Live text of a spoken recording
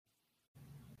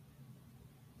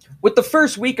With the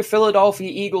first week of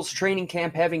Philadelphia Eagles training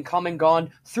camp having come and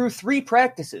gone through 3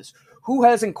 practices, who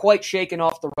hasn't quite shaken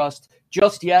off the rust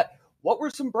just yet? What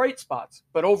were some bright spots?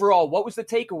 But overall, what was the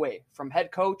takeaway from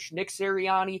head coach Nick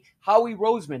Sirianni, Howie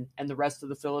Roseman, and the rest of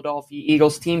the Philadelphia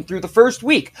Eagles team through the first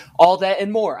week? All that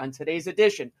and more on today's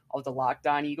edition of the Locked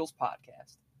On Eagles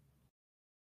podcast.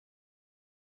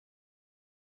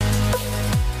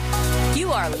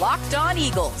 You are Locked On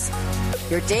Eagles,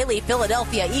 your daily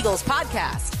Philadelphia Eagles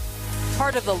podcast.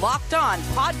 Part of the Locked On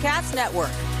Podcast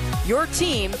Network, your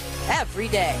team every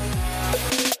day.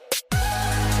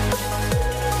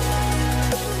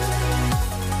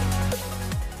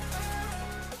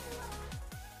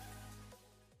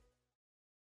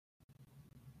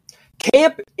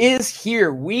 Camp is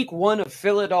here. Week 1 of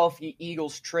Philadelphia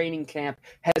Eagles training camp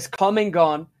has come and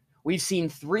gone. We've seen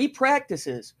 3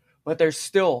 practices, but there's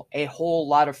still a whole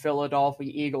lot of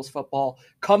Philadelphia Eagles football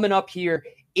coming up here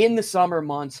in the summer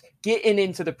months, getting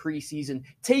into the preseason,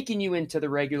 taking you into the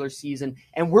regular season,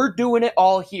 and we're doing it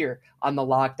all here on the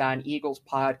Locked On Eagles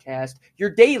podcast, your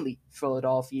daily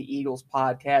Philadelphia Eagles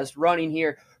podcast, running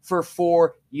here for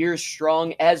 4 years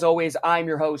strong. As always, I'm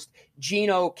your host,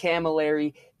 Gino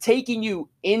Camilleri, taking you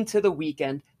into the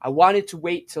weekend. I wanted to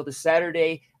wait till the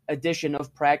Saturday edition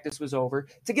of practice was over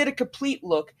to get a complete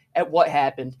look at what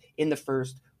happened in the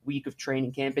first week of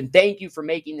training camp. And thank you for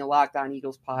making the Locked On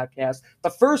Eagles podcast the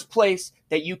first place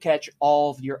that you catch all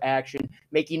of your action,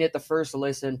 making it the first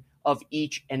listen of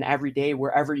each and every day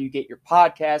wherever you get your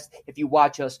podcast. If you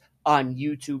watch us on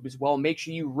YouTube as well, make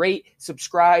sure you rate,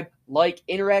 subscribe, like,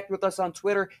 interact with us on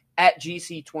Twitter at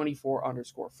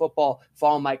GC24_football.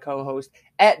 Follow my co-host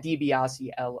at DiBiase,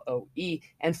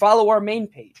 and follow our main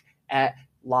page at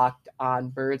Locked On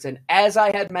Birds. And as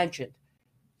I had mentioned,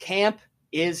 camp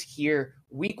is here.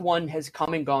 Week 1 has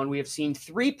come and gone. We have seen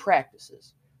 3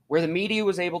 practices where the media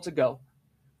was able to go.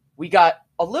 We got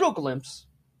a little glimpse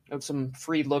of some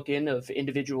free look-in of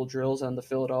individual drills on the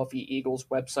Philadelphia Eagles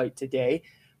website today,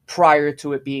 prior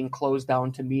to it being closed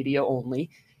down to media only.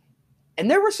 And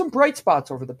there were some bright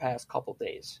spots over the past couple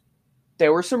days.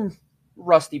 There were some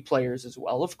rusty players as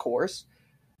well, of course.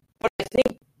 But I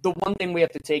think the one thing we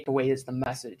have to take away is the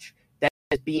message that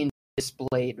is being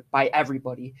displayed by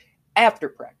everybody after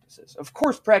practices. Of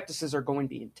course, practices are going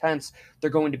to be intense. They're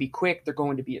going to be quick. They're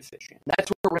going to be efficient. That's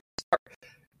where we're going to start.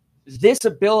 This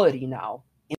ability now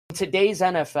in today's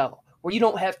NFL, where you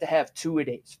don't have to have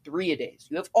 2-a-days, 3-a-days.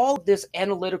 You have all of this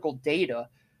analytical data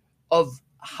of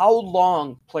how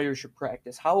long players should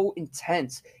practice, how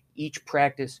intense each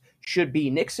practice should be.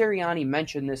 Nick Sirianni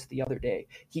mentioned this the other day.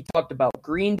 He talked about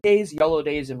green days, yellow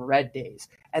days, and red days.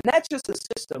 And that's just a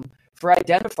system for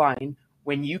identifying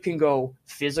when you can go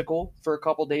physical for a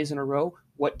couple days in a row,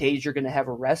 what days you're going to have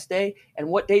a rest day, and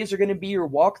what days are going to be your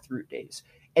walkthrough days.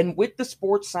 And with the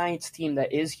sports science team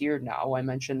that is here now, I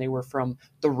mentioned they were from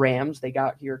the Rams. They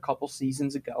got here a couple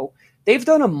seasons ago. They've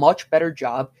done a much better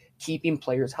job keeping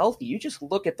players healthy. You just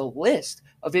look at the list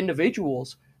of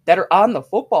individuals that are on the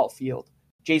football field.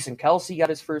 Jason Kelce got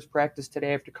his first practice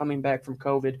today after coming back from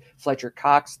COVID. Fletcher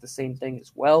Cox, the same thing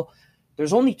as well.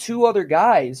 There's only 2 other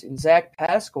guys in Zach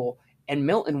Pascal and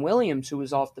Milton Williams, who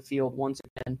was off the field once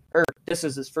again, or this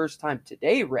is his first time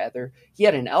today, rather. He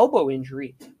had an elbow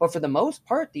injury, but for the most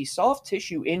part, these soft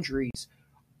tissue injuries,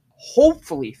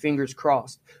 hopefully, fingers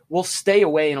crossed, will stay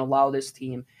away and allow this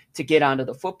team to get onto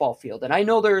the football field. And I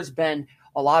know there has been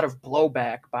a lot of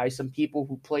blowback by some people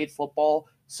who played football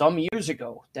some years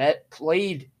ago that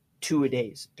played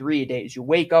 2-a-days, 3-a-days. You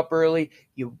wake up early,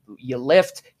 you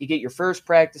lift, you get your first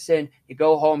practice in, you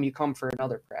go home, you come for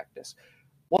another practice.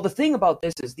 Well, the thing about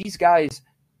this is these guys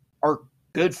are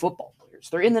good football players.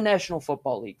 They're in the National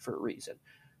Football League for a reason.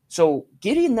 So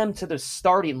getting them to the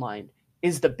starting line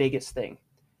is the biggest thing.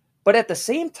 But at the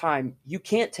same time, you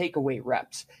can't take away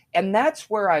reps. And that's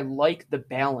where I like the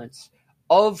balance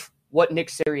of what Nick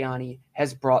Sirianni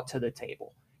has brought to the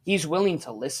table. He's willing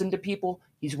to listen to people.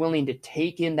 He's willing to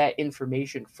take in that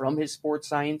information from his sports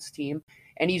science team.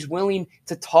 And he's willing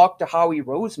to talk to Howie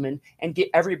Roseman and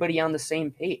get everybody on the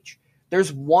same page.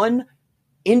 There's one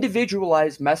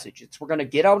individualized message. It's we're going to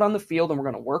get out on the field and we're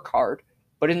going to work hard.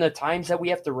 But in the times that we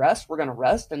have to rest, we're going to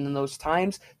rest. And in those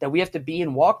times that we have to be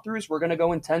in walkthroughs, we're going to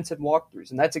go intense in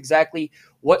walkthroughs. And that's exactly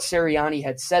what Sirianni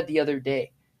had said the other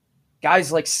day.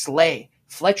 Guys like Slay,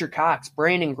 Fletcher Cox,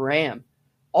 Brandon Graham,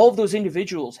 all of those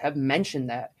individuals have mentioned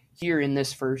that here in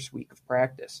this first week of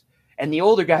practice. And the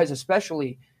older guys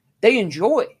especially, they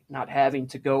enjoy not having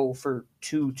to go for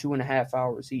 2.5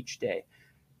 hours each day.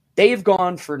 They've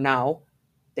gone for now,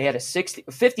 they had a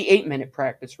 58-minute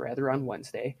practice on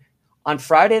Wednesday. On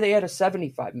Friday, they had a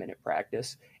 75-minute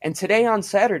practice. And today on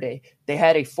Saturday, they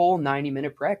had a full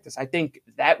 90-minute practice. I think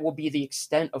that will be the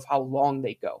extent of how long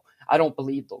they go. I don't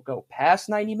believe they'll go past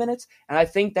 90 minutes. And I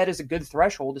think that is a good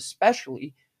threshold,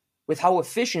 especially with how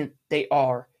efficient they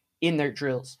are in their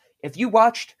drills. If you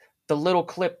watched the little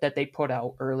clip that they put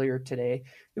out earlier today,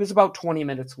 it was about 20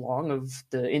 minutes long of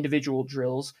the individual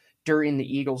drills during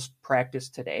the Eagles practice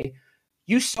today.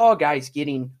 You saw guys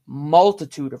getting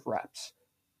multitude of reps,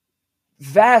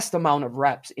 vast amount of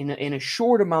reps in a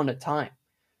short amount of time.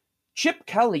 Chip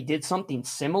Kelly did something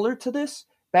similar to this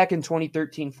back in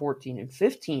 2013, 14, and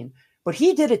 15, but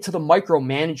he did it to the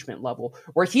micromanagement level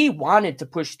where he wanted to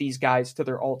push these guys to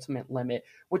their ultimate limit,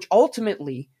 which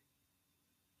ultimately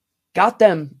got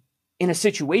them in a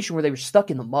situation where they were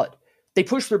stuck in the mud. They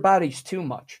pushed their bodies too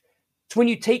much. It's when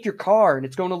you take your car and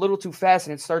it's going a little too fast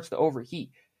and it starts to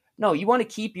overheat. No, you want to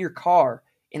keep your car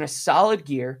in a solid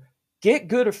gear, get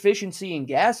good efficiency and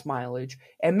gas mileage,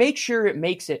 and make sure it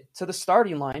makes it to the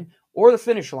starting line or the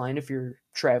finish line if you're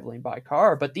traveling by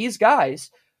car. But these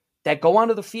guys that go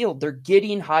onto the field, they're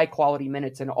getting high-quality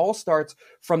minutes, and it all starts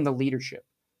from the leadership,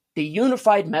 the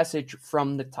unified message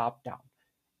from the top down.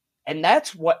 And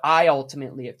that's what I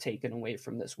ultimately have taken away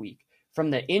from this week.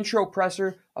 From the intro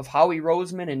presser of Howie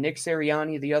Roseman and Nick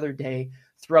Sirianni the other day,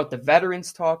 throughout the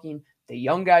veterans talking, the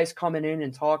young guys coming in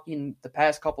and talking the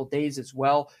past couple days as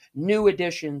well, new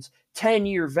additions,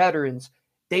 10-year veterans,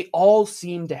 they all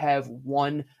seem to have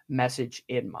one message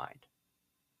in mind.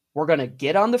 We're going to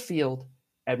get on the field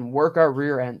and work our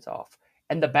rear ends off.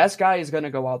 And the best guy is going to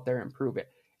go out there and prove it.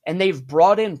 And they've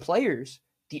brought in players,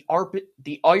 the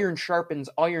iron sharpens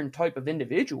iron type of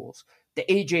individuals, the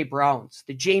A.J. Browns,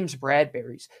 the James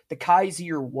Bradberries, the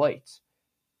Kaiser Whites.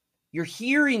 You're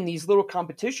hearing these little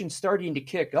competitions starting to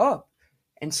kick up,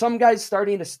 and some guys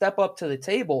starting to step up to the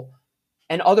table,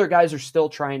 and other guys are still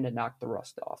trying to knock the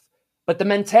rust off. But the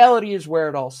mentality is where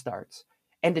it all starts.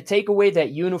 And to take away that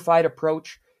unified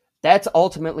approach, that's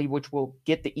ultimately which will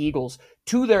get the Eagles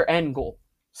to their end goal.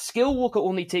 Skill will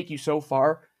only take you so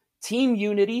far. Team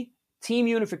unity, team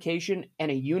unification, and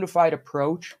a unified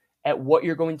approach at what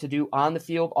you're going to do on the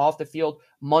field, off the field,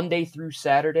 Monday through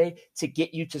Saturday to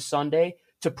get you to Sunday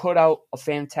to put out a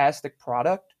fantastic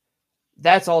product.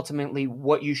 That's ultimately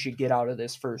what you should get out of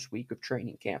this first week of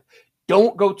training camp.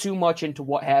 Don't go too much into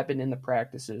what happened in the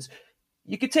practices.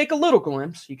 You can take a little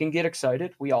glimpse. You can get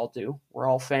excited. We all do. We're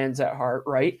all fans at heart,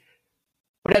 right?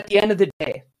 But at the end of the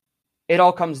day, it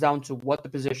all comes down to what the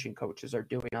position coaches are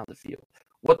doing on the field,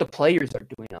 what the players are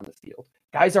doing on the field.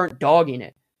 Guys aren't dogging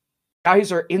it.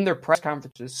 Guys are in their press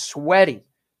conferences sweating,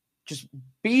 just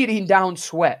beating down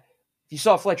sweat. If you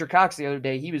saw Fletcher Cox the other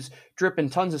day, he was dripping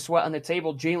tons of sweat on the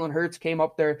table. Jalen Hurts came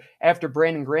up there after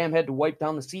Brandon Graham had to wipe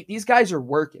down the seat. These guys are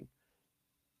working.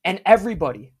 And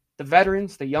everybody, the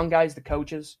veterans, the young guys, the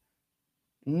coaches,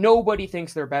 nobody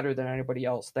thinks they're better than anybody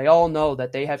else. They all know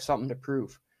that they have something to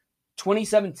prove.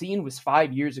 2017 was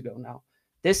 5 years ago now.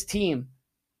 This team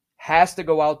has to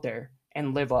go out there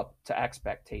and live up to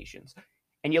expectations.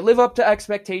 And you live up to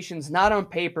expectations not on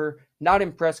paper, not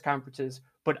in press conferences,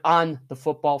 but on the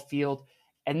football field.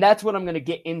 And that's what I'm going to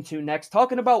get into next,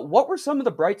 talking about what were some of the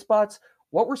bright spots,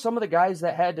 what were some of the guys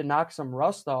that had to knock some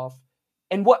rust off,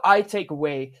 and what I take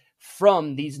away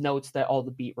from these notes that all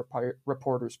the beat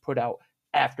reporters put out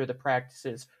after the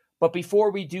practices. But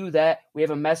before we do that, we have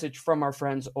a message from our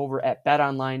friends over at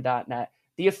betonline.net,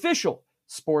 the official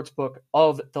sportsbook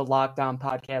of the Locked On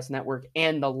Podcast Network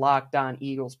and the Locked On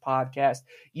Eagles podcast.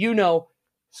 You know,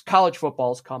 college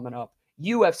football is coming up,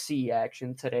 UFC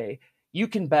action today. You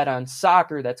can bet on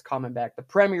soccer that's coming back. The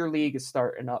Premier League is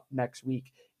starting up next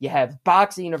week. You have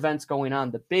boxing events going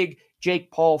on. The big Jake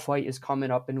Paul fight is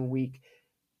coming up in a week.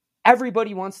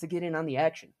 Everybody wants to get in on the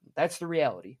action. That's the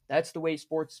reality. That's the way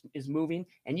sports is moving.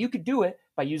 And you could do it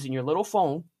by using your little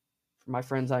phone. For my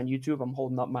friends on YouTube, I'm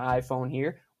holding up my iPhone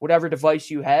here. Whatever device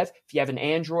you have, if you have an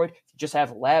Android, if you just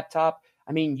have a laptop,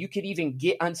 I mean, you could even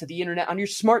get onto the internet on your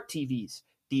smart TVs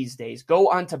these days. Go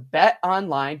on to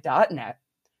betonline.net.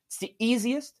 It's the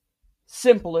easiest,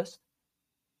 simplest,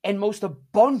 and most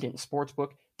abundant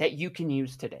sportsbook that you can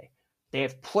use today. They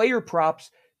have player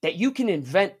props that you can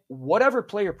invent whatever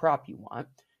player prop you want.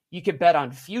 You could bet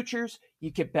on futures.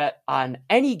 You could bet on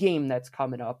any game that's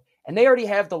coming up. And they already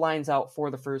have the lines out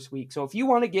for the first week. So if you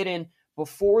want to get in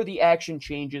before the action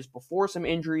changes, before some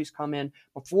injuries come in,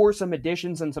 before some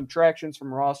additions and subtractions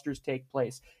from rosters take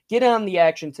place, get on the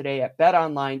action today at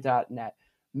betonline.net.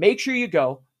 Make sure you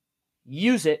go,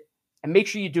 use it, and make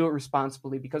sure you do it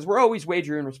responsibly, because we're always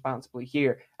wagering responsibly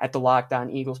here at the Locked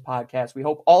On Eagles podcast. We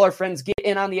hope all our friends get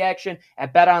in on the action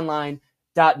at BetOnline.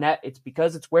 NFL.net. It's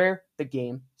because it's where the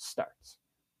game starts.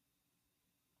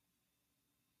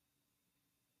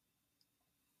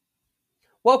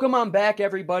 Welcome on back,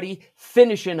 everybody.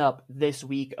 Finishing up this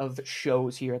week of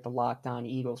shows here at the Locked On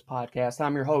Eagles podcast.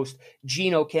 I'm your host,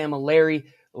 Gino Camilleri.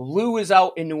 Lou is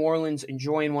out in New Orleans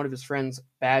enjoying one of his friends'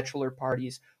 bachelor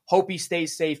parties. Hope he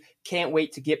stays safe. Can't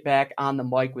wait to get back on the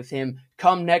mic with him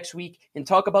come next week and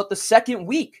talk about the second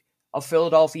week of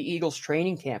Philadelphia Eagles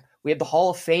training camp. We have the Hall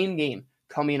of Fame game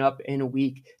coming up in a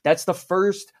week. That's the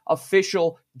first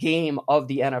official game of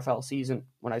the NFL season.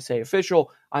 When I say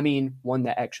official, I mean one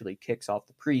that actually kicks off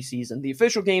the preseason. The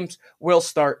official games will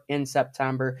start in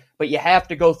September, but you have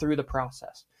to go through the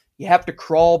process. You have to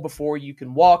crawl before you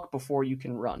can walk, before you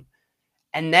can run.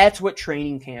 And that's what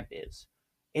training camp is.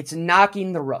 It's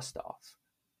knocking the rust off.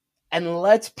 And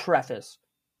let's preface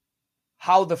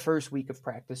how the first week of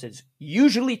practices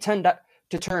usually tend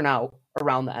to turn out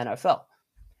around the NFL.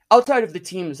 Outside of the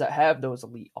teams that have those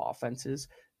elite offenses,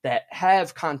 that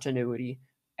have continuity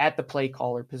at the play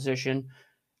caller position,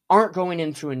 aren't going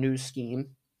into a new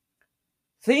scheme,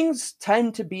 things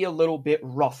tend to be a little bit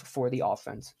rough for the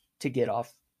offense to get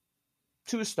off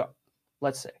to a start,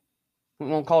 let's say. We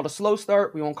won't call it a slow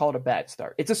start. We won't call it a bad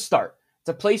start. It's a start. It's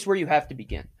a place where you have to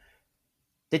begin.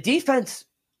 The defense,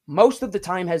 most of the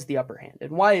time, has the upper hand.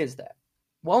 And why is that?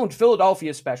 Well, in Philadelphia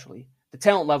especially, the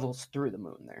talent level's through the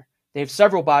moon there. They have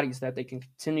several bodies that they can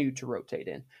continue to rotate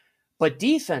in. But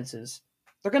defenses,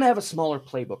 they're going to have a smaller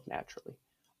playbook naturally.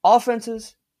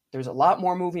 Offenses, there's a lot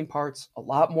more moving parts, a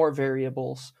lot more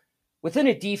variables. Within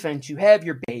a defense, you have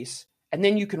your base, and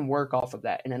then you can work off of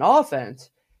that. In an offense,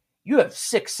 you have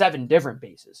 6, 7 different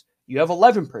bases. You have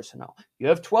 11 personnel. You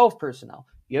have 12 personnel.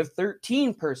 You have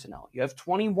 13 personnel. You have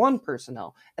 21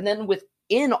 personnel. And then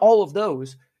within all of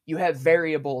those, you have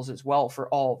variables as well for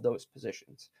all of those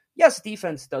positions. Yes,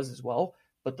 defense does as well,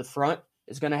 but the front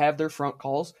is going to have their front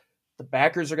calls. The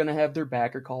backers are going to have their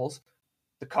backer calls.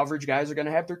 The coverage guys are going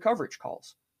to have their coverage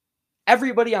calls.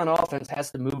 Everybody on offense has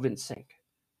to move in sync.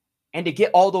 And to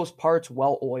get all those parts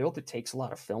well-oiled, it takes a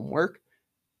lot of film work.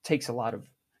 It takes a lot of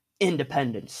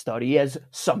independent study, as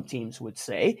some teams would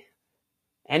say.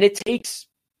 And it takes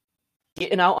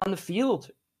getting out on the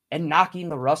field and knocking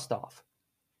the rust off.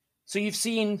 So you've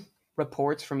seen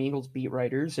reports from Eagles beat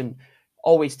writers, and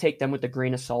always take them with a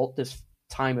grain of salt this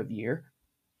time of year.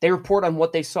 They report on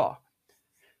what they saw.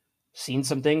 Seen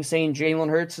some things saying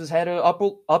Jalen Hurts has had a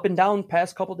up and down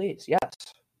past couple days. Yes,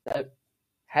 that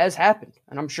has happened.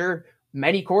 And I'm sure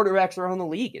many quarterbacks around the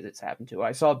league it's happened to.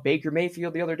 I saw Baker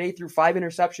Mayfield the other day threw 5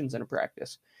 interceptions in a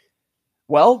practice.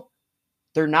 Well,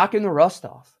 they're knocking the rust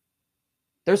off.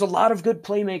 There's a lot of good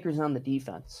playmakers on the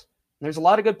defense. And there's a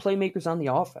lot of good playmakers on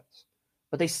the offense.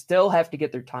 But they still have to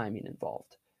get their timing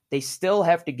involved. They still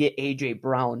have to get A.J.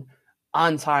 Brown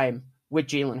on time with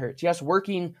Jalen Hurts. Yes,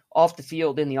 working off the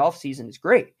field in the offseason is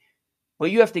great,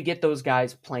 but you have to get those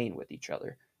guys playing with each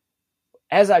other.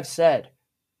 As I've said,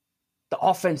 the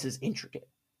offense is intricate.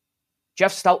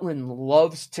 Jeff Stoutland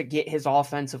loves to get his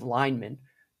offensive linemen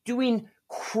doing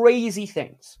crazy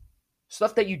things,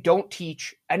 stuff that you don't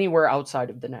teach anywhere outside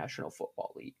of the National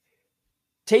Football League.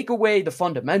 Take away the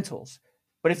fundamentals,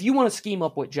 but if you want to scheme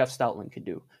up what Jeff Stoutland can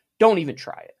do, don't even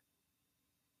try it.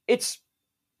 It's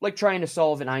like trying to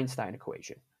solve an Einstein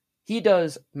equation. He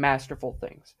does masterful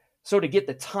things. So to get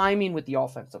the timing with the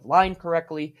offensive line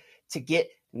correctly, to get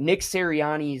Nick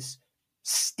Sirianni's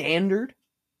standard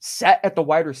set at the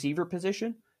wide receiver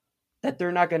position, that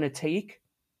they're not going to take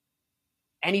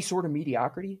any sort of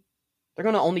mediocrity. They're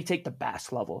going to only take the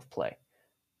best level of play.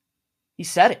 He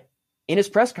said it in his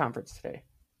press conference today.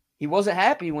 He wasn't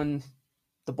happy when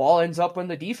the ball ends up in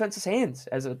the defense's hands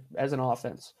as an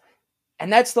offense.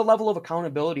 And that's the level of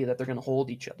accountability that they're going to hold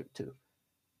each other to.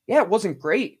 Yeah, it wasn't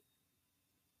great.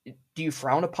 Do you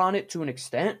frown upon it to an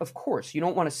extent? Of course. You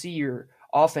don't want to see your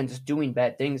offense doing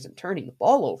bad things and turning the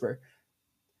ball over.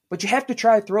 But you have to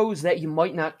try throws that you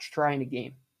might not try in a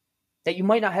game, that you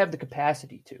might not have the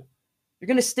capacity to. You're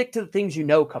going to stick to the things you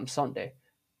know come Sunday.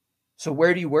 So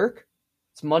where do you work?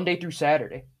 It's Monday through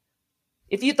Saturday.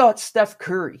 If you thought Steph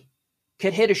Curry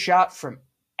could hit a shot from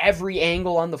every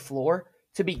angle on the floor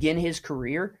to begin his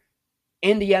career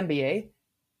in the NBA,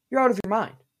 you're out of your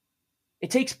mind. It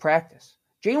takes practice.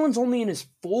 Jalen's only in his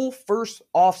full first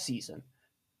offseason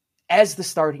as the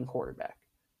starting quarterback.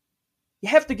 You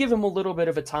have to give him a little bit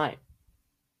of a time.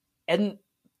 And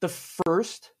the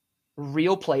first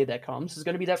real play that comes is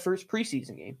going to be that first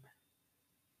preseason game.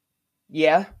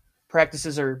 Yeah,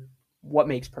 practices are what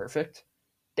makes perfect.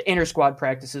 The inter-squad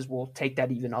practices will take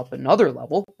that even up another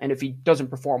level. And if he doesn't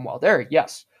perform well there,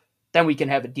 yes, then we can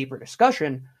have a deeper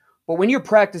discussion. But when you're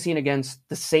practicing against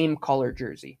the same color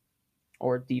jersey,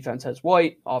 or defense has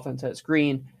white, offense has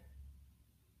green,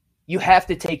 you have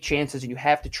to take chances and you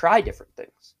have to try different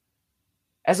things.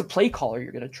 As a play caller,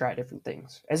 you're going to try different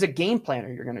things. As a game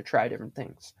planner, you're going to try different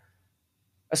things,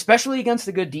 especially against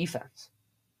a good defense.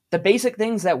 The basic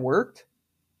things that worked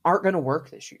aren't going to work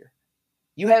this year.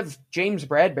 You have James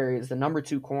Bradberry as the number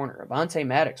 2 corner, Avonte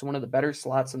Maddox, one of the better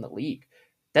slots in the league.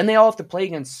 Then they all have to play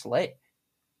against Slay.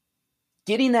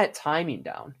 Getting that timing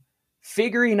down,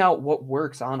 figuring out what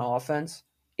works on offense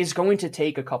is going to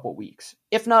take a couple weeks,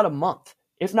 if not a month,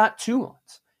 if not 2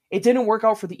 months. It didn't work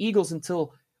out for the Eagles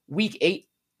until week 8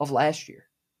 of last year.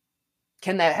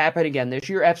 Can that happen again this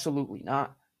year? Absolutely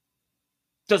not.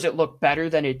 Does it look better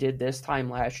than it did this time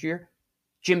last year?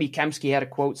 Jimmy Kempski had a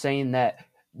quote saying that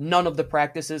none of the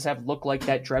practices have looked like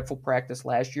that dreadful practice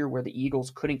last year where the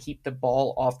Eagles couldn't keep the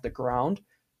ball off the ground.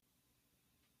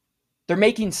 They're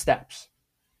making steps.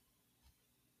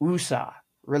 Woosah,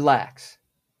 relax.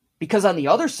 Because on the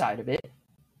other side of it,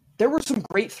 there were some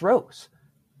great throws.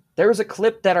 There was a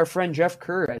clip that our friend Jeff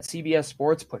Kerr at CBS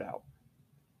Sports put out.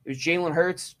 It was Jalen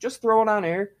Hurts just throwing on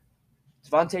air.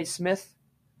 Devontae Smith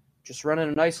just running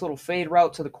a nice little fade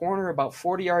route to the corner about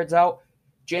 40 yards out.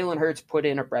 Jalen Hurts put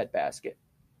in a breadbasket.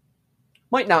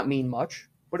 Might not mean much,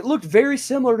 but it looked very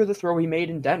similar to the throw he made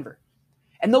in Denver.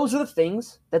 And those are the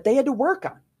things that they had to work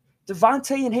on.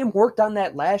 Devontae and him worked on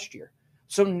that last year.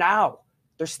 So now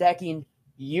they're stacking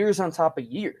years on top of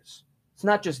years. It's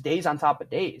not just days on top of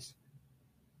days.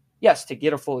 Yes, to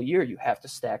get a full year, you have to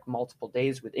stack multiple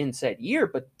days within said year,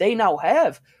 but they now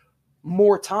have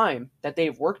more time that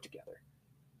they've worked together.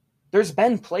 There's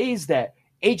been plays that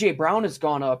A.J. Brown has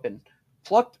gone up and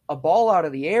plucked a ball out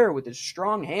of the air with his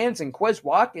strong hands, and Quez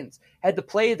Watkins had the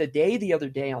play of the day the other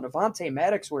day on Avonte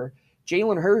Maddox where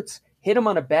Jalen Hurts hit him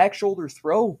on a back shoulder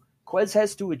throw. Quez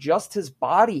has to adjust his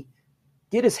body,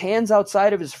 get his hands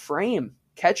outside of his frame,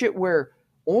 catch it where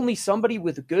only somebody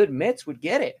with good mitts would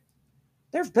get it.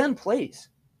 There have been plays.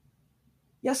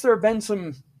 Yes, there have been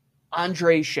some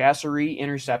Andre Chasserie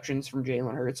interceptions from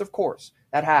Jalen Hurts. Of course,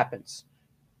 that happens.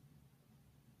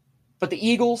 But the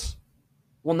Eagles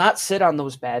will not sit on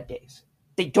those bad days.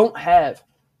 They don't have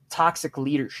toxic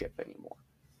leadership anymore.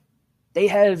 They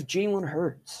have Jalen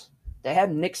Hurts. They have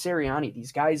Nick Sirianni,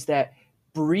 these guys that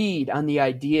breed on the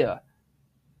idea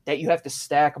that you have to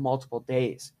stack multiple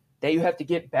days, that you have to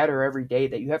get better every day,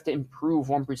 that you have to improve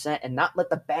 1% and not let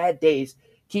the bad days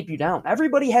keep you down.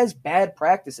 Everybody has bad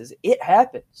practices. It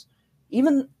happens.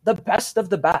 Even the best of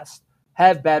the best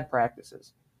have bad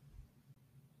practices.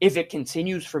 If it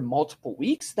continues for multiple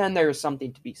weeks, then there is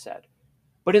something to be said.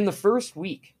 But in the first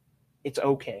week, it's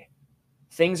okay.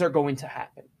 Things are going to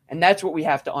happen. And that's what we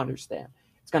have to understand.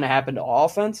 It's going to happen to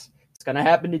offense. It's going to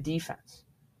happen to defense.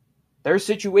 There are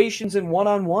situations in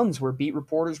one-on-ones where beat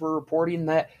reporters were reporting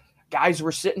that guys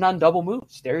were sitting on double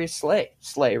moves. Darius Slay,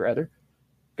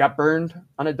 got burned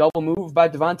on a double move by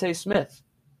Devontae Smith.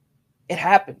 It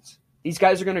happens. These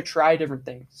guys are going to try different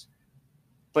things.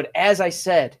 But as I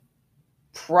said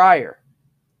prior,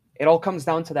 it all comes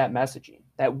down to that messaging,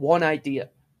 that one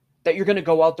idea, that you're going to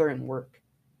go out there and work.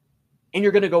 And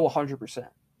you're going to go 100%.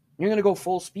 You're going to go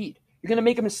full speed. You're going to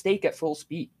make a mistake at full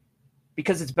speed.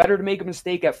 Because it's better to make a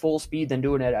mistake at full speed than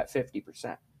doing it at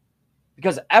 50%.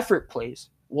 Because effort plays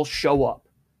will show up.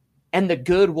 And the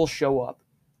good will show up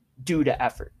due to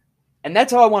effort. And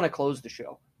that's how I want to close the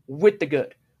show, with the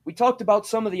good. We talked about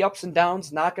some of the ups and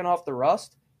downs, knocking off the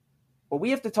rust. But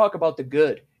we have to talk about the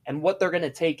good and what they're going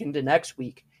to take into next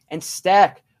week and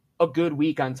stack a good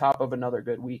week on top of another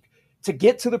good week to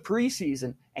get to the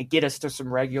preseason and get us to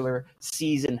some regular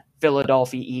season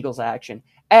Philadelphia Eagles action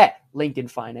at Lincoln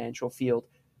Financial Field.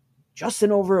 Just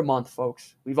in over a month,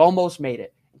 folks. We've almost made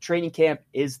it. And training camp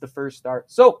is the first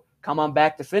start. So come on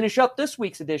back to finish up this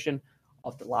week's edition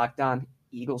of the Locked On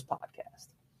Eagles podcast.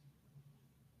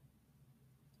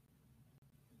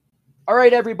 All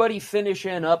right, everybody,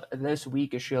 finishing up this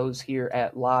week of shows here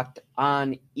at Locked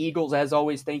On Eagles. As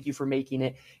always, thank you for making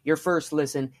it your first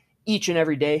listen each and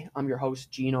every day. I'm your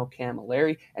host, Gino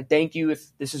Camilleri, and thank you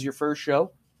if this is your first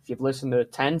show. If you've listened to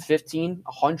 10, 15,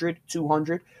 100,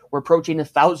 200, we're approaching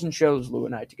 1,000 shows, Lou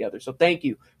and I together. So thank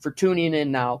you for tuning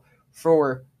in now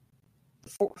for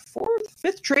the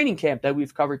fifth training camp that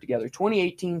we've covered together,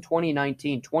 2018,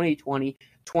 2019, 2020,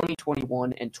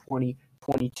 2021, and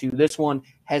 2022. This one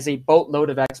has a boatload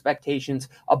of expectations,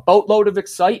 a boatload of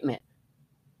excitement.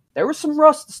 There was some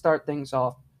rust to start things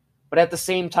off, but at the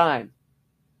same time,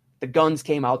 the guns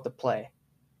came out to play.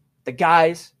 The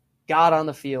guys got on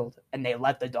the field, and they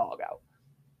let the dog out.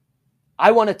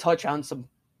 I want to touch on some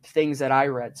things that I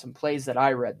read, some plays that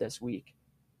I read this week.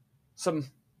 Some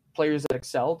players that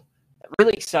excelled, that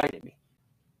really excited me.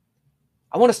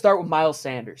 I want to start with Miles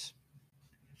Sanders.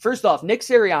 First off, Nick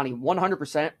Sirianni,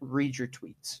 100% read your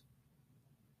tweets.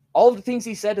 All of the things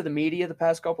he said to the media the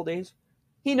past couple days,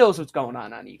 he knows what's going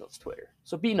on Eagles Twitter.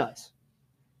 So be nice.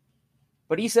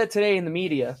 But he said today in the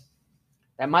media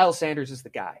that Miles Sanders is the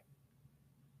guy.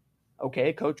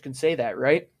 Okay, coach can say that,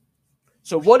 right?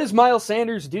 So what does Miles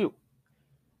Sanders do?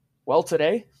 Well,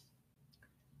 today,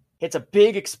 it's a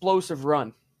big explosive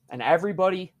run. And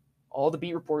everybody, all the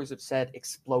beat reporters have said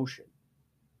explosion.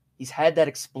 He's had that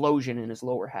explosion in his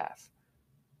lower half.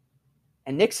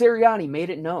 And Nick Sirianni made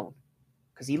it known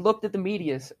because he looked at the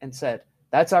media and said,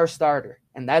 that's our starter,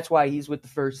 and that's why he's with the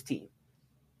first team.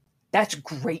 That's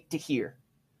great to hear.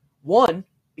 One,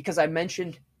 because I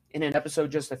mentioned in an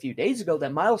episode just a few days ago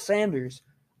that Miles Sanders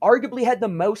arguably had the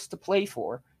most to play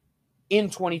for in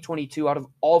 2022 out of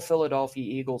all Philadelphia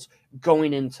Eagles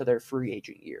going into their free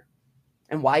agent year.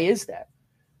 And why is that?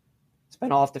 It's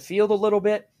been off the field a little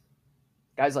bit.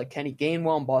 Guys like Kenny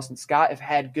Gainwell and Boston Scott have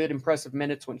had good, impressive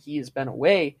minutes when he has been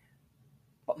away.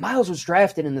 But Miles was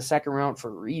drafted in the second round for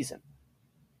a reason.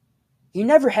 He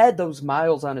never had those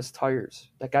miles on his tires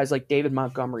that guys like David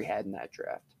Montgomery had in that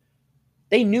draft.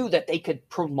 They knew that they could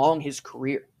prolong his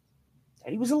career.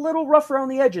 And he was a little rough around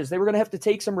the edges. They were going to have to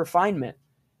take some refinement.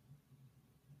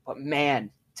 But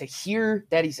man, to hear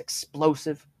that he's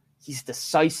explosive, he's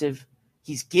decisive,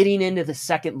 he's getting into the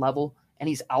second level, and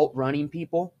he's outrunning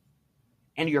people,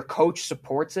 and your coach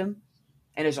supports him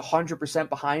and is 100%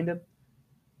 behind him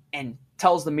and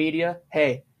tells the media,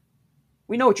 hey,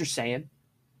 we know what you're saying,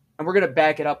 and we're going to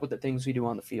back it up with the things we do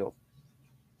on the field.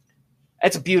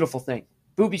 That's a beautiful thing.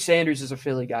 Boobie Sanders is a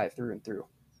Philly guy through and through.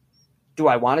 Do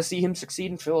I want to see him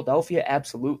succeed in Philadelphia?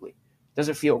 Absolutely. Does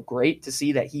it feel great to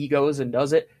see that he goes and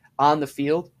does it on the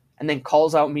field and then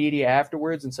calls out media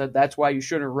afterwards and said, that's why you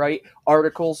shouldn't write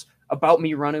articles about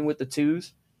me running with the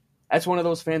twos? That's one of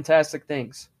those fantastic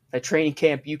things. That training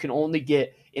camp you can only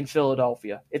get in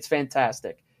Philadelphia. It's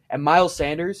fantastic. And Miles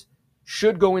Sanders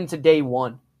should go into day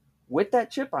one with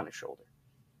that chip on his shoulder,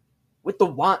 with the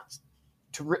want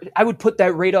to. I would put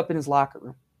that right up in his locker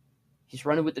room. He's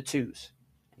running with the twos.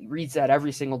 He reads that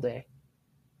every single day.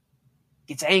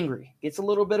 Gets angry. Gets a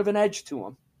little bit of an edge to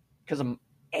him. Because I'm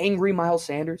angry Miles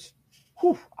Sanders.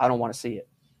 Whew, I don't want to see it.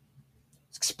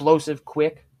 It's explosive,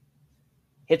 quick.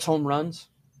 Hits home runs.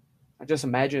 I just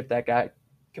imagine if that guy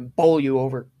can bowl you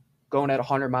over going at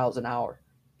 100 miles an hour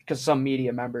because some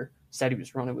media member said he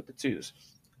was running with the twos.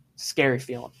 It's a scary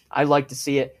feeling. I like to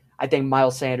see it. I think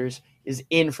Miles Sanders is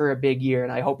in for a big year,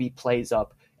 and I hope he plays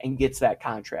up and gets that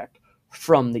contract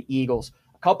from the Eagles.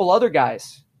 A couple other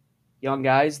guys, young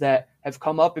guys that have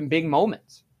come up in big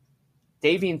moments.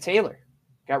 Davian Taylor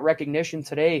got recognition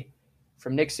today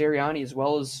from Nick Sirianni as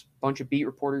well as a bunch of beat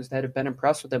reporters that have been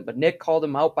impressed with him. But Nick called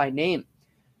him out by name.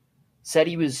 Said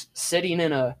he was sitting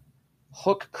in a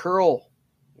hook curl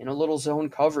in a little zone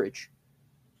coverage.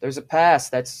 There's a pass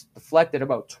that's deflected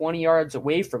about 20 yards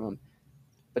away from him.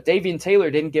 But Davian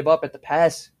Taylor didn't give up at the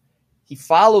pass. He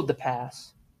followed the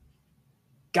pass,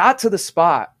 got to the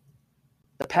spot.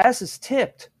 The pass is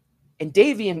tipped. And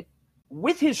Davian,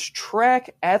 with his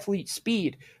track athlete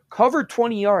speed, covered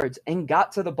 20 yards and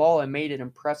got to the ball and made an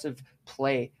impressive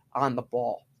play on the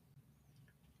ball.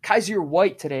 Kaiser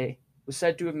White today was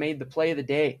said to have made the play of the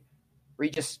day, where he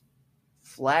just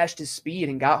flashed his speed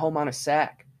and got home on a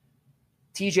sack.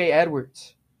 TJ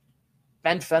Edwards.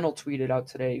 Ben Fennell tweeted out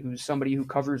today, who's somebody who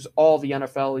covers all the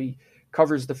NFL. He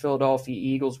covers the Philadelphia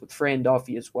Eagles with Fran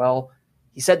Duffy as well.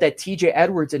 He said that TJ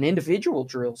Edwards in individual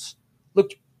drills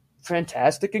looked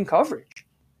fantastic in coverage.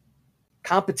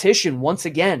 Competition, once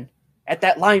again, at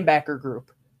that linebacker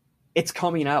group. It's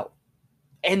coming out.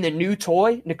 And the new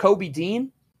toy, Nakobe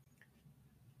Dean,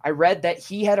 I read that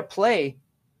he had a play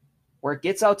where it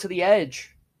gets out to the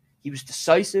edge. He was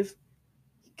decisive.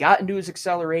 He got into his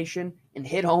acceleration and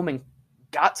hit home and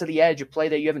got to the edge, a play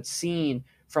that you haven't seen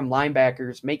from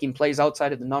linebackers making plays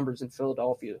outside of the numbers in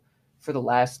Philadelphia for the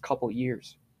last couple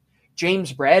years.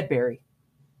 James Bradbury,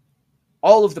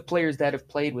 all of the players that have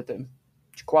played with him,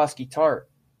 Jaquiski Tartt,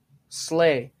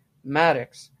 Slay,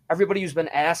 Maddox, everybody who's been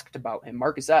asked about him,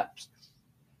 Marcus Epps,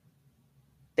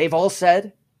 they've all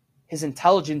said his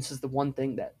intelligence is the one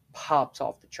thing that pops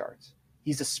off the charts.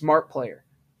 He's a smart player.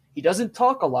 He doesn't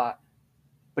talk a lot,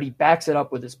 but he backs it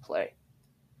up with his play.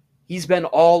 He's been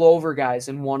all over guys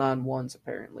in one-on-ones,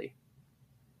 apparently.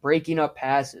 Breaking up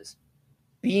passes.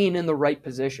 Being in the right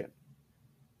position.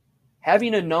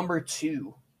 Having a number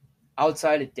 2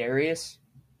 outside of Darius,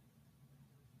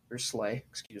 or Slay,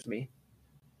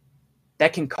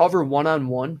 that can cover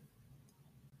one-on-one,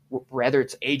 whether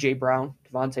it's A.J. Brown,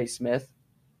 Devontae Smith,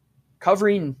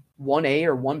 covering 1A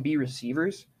or 1B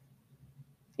receivers,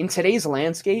 in today's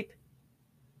landscape,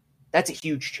 that's a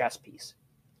huge chess piece.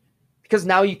 Because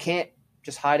now you can't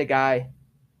just hide a guy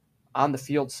on the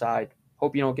field side,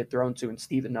 hope you don't get thrown to, and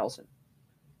Steven Nelson.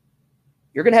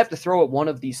 You're going to have to throw at one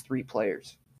of these three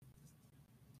players.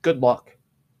 Good luck.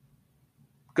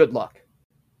 Good luck.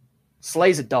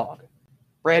 Slay's a dog.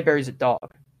 Bradbury's a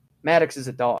dog. Maddox is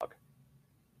a dog.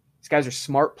 These guys are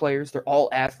smart players. They're all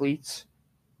athletes.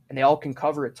 And they all can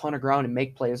cover a ton of ground and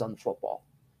make plays on the football.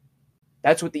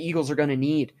 That's what the Eagles are going to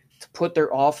need to put their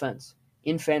offense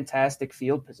in fantastic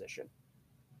field position.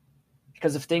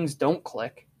 Because if things don't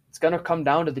click, it's going to come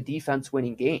down to the defense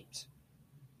winning games.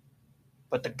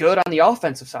 But the good on the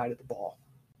offensive side of the ball,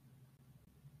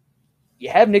 you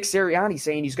have Nick Sirianni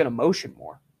saying he's going to motion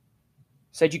more.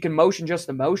 Said you can motion just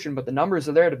the motion, but the numbers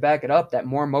are there to back it up that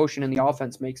more motion in the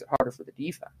offense makes it harder for the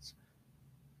defense.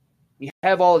 You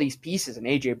have all these pieces in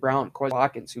A.J. Brown, Quez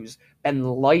Watkins, who's been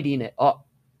lighting it up.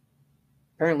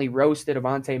 Apparently roasted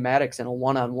Avonte Maddox in a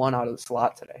one-on-one out of the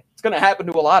slot today. It's going to happen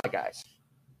to a lot of guys.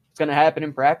 It's going to happen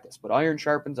in practice, but iron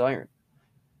sharpens iron.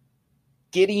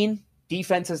 Getting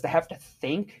defenses to have to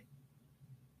think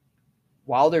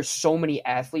while there's so many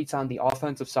athletes on the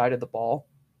offensive side of the ball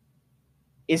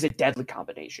is a deadly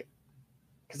combination.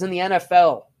 Because in the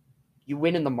NFL, you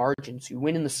win in the margins, you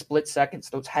win in the split seconds,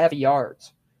 those heavy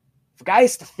yards. If a guy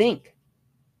has to think,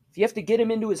 if you have to get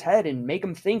him into his head and make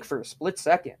him think for a split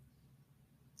second,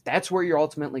 that's where you're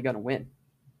ultimately going to win.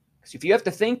 Because if you have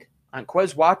to think on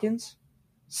Quez Watkins,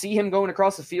 see him going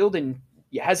across the field and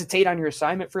you hesitate on your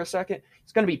assignment for a second,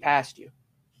 it's going to be past you.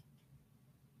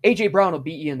 A.J. Brown will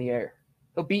beat you in the air.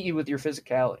 He'll beat you with your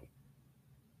physicality.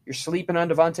 You're sleeping on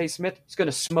Devontae Smith, he's going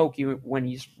to smoke you when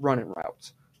he's running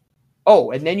routes.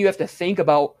 Oh, and then you have to think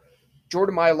about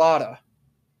Jordan Mailata,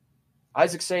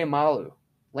 Isaac Seumalo,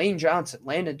 Lane Johnson,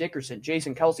 Landon Dickerson,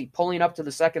 Jason Kelce pulling up to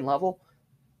the second level.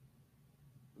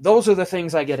 Those are the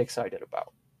things I get excited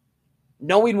about.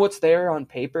 Knowing what's there on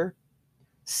paper,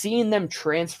 seeing them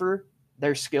transfer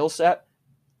their skill set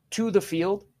to the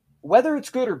field, whether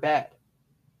it's good or bad.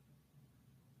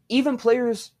 Even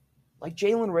players like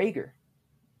Jalen Reagor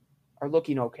are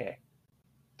looking okay.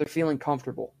 They're feeling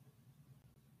comfortable.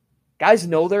 Guys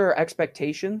know there are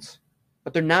expectations,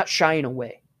 but they're not shying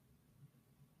away.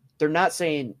 They're not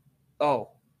saying,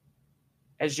 oh,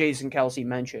 as Jason Kelce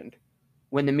mentioned,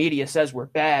 when the media says we're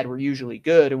bad, we're usually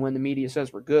good, and when the media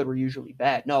says we're good, we're usually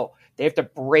bad. No, they have to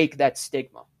break that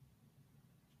stigma.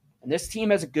 And this team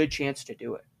has a good chance to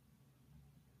do it.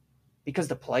 Because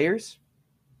the players,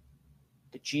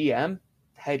 the GM,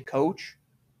 the head coach,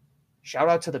 shout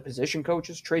out to the position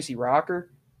coaches, Tracy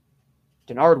Rocker,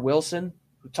 Denard Wilson,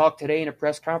 who talked today in a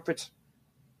press conference,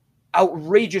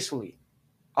 outrageously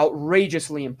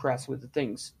impressed with the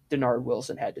things Denard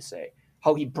Wilson had to say.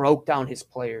 How he broke down his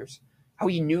players, how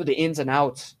he knew the ins and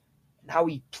outs, and how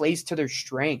he plays to their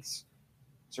strengths.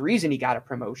 It's the reason he got a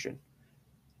promotion.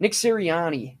 Nick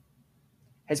Sirianni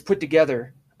has put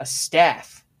together a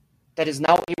staff that is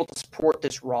now able to support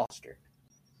this roster.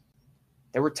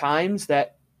 There were times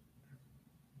that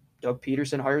Doug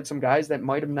Peterson hired some guys that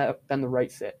might have not been the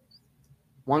right fit.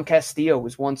 Juan Castillo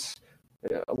was once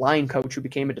a line coach who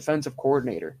became a defensive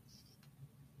coordinator.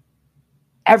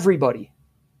 Everybody,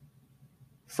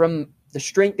 from the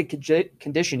strength and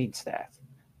conditioning staff,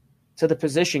 to the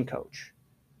position coach,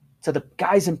 to the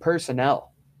guys in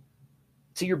personnel,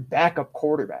 to your backup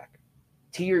quarterback,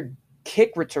 to your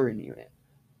kick return unit,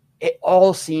 it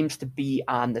all seems to be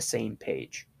on the same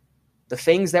page. The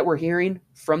things that we're hearing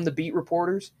from the beat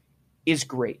reporters is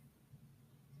great.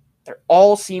 They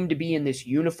all seem to be in this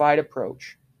unified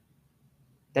approach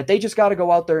that they just got to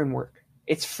go out there and work.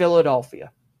 It's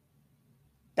Philadelphia.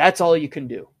 That's all you can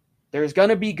do. There's going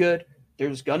to be good.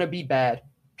 There's going to be bad.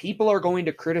 People are going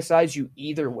to criticize you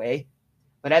either way.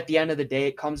 But at the end of the day,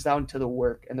 it comes down to the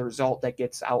work and the result that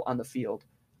gets out on the field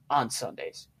on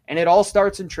Sundays. And it all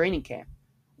starts in training camp.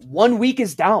 1 week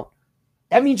is down.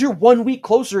 That means you're 1 week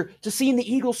closer to seeing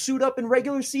the Eagles suit up in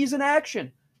regular season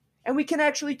action. And we can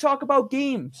actually talk about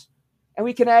games. And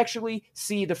we can actually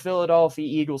see the Philadelphia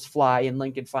Eagles fly in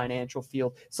Lincoln Financial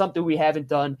Field, something we haven't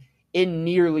done in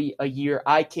nearly a year.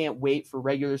 I can't wait for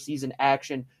regular season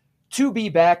action to be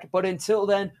back. But until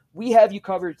then, we have you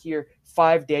covered here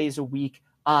 5 days a week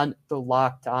on the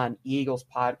Locked On Eagles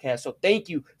podcast. So thank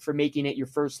you for making it your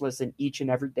first listen each and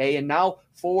every day. And now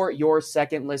for your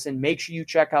second listen, make sure you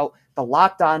check out the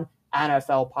Locked On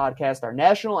NFL podcast. Our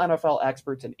national NFL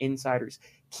experts and insiders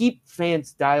keep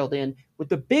fans dialed in with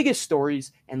the biggest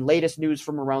stories and latest news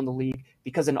from around the league,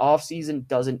 because an offseason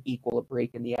doesn't equal a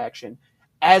break in the action.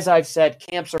 As I've said,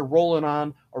 camps are rolling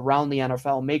on around the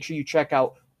NFL. Make sure you check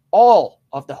out all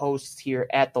of the hosts here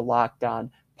at the Locked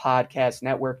On Podcast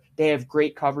Network. They have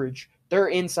great coverage. They're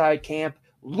inside camp.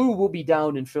 Lou will be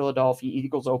down in Philadelphia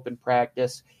Eagles open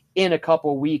practice in a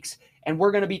couple weeks, and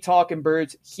we're going to be talking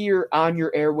birds here on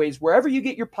your airways, wherever you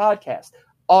get your podcast,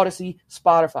 Odyssey,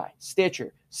 Spotify,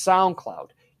 Stitcher, SoundCloud.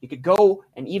 You could go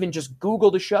and even just Google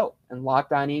the show, and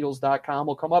LockedOnEagles.com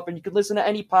will come up, and you can listen to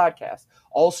any podcast.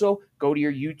 Also, go to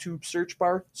your YouTube search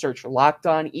bar, search Locked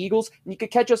On Eagles, and you can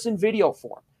catch us in video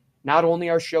form. Not only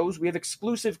our shows, we have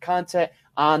exclusive content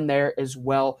on there as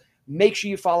well. Make sure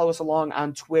you follow us along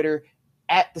on Twitter.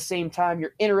 At the same time,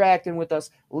 you're interacting with us,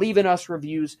 leaving us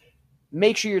reviews.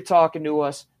 Make sure you're talking to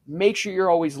us. Make sure you're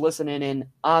always listening in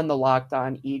on the Locked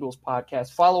On Eagles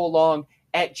podcast. Follow along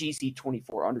at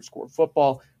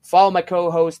GC24_football. Follow my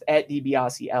co-host at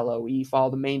DiBiase LOE.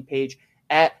 Follow the main page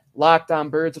at Locked On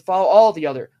Birds. Follow all the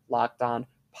other Locked On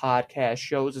podcast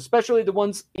shows, especially the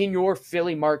ones in your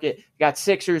Philly market. You got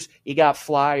Sixers, you got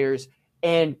Flyers,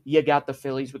 and you got the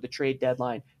Phillies with the trade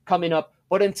deadline coming up.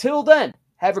 But until then,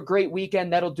 have a great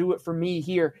weekend. That'll do it for me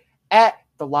here at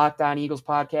the Locked On Eagles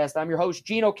podcast. I'm your host,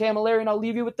 Gino Camilleri, and I'll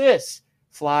leave you with this.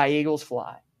 Fly, Eagles,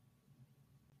 fly.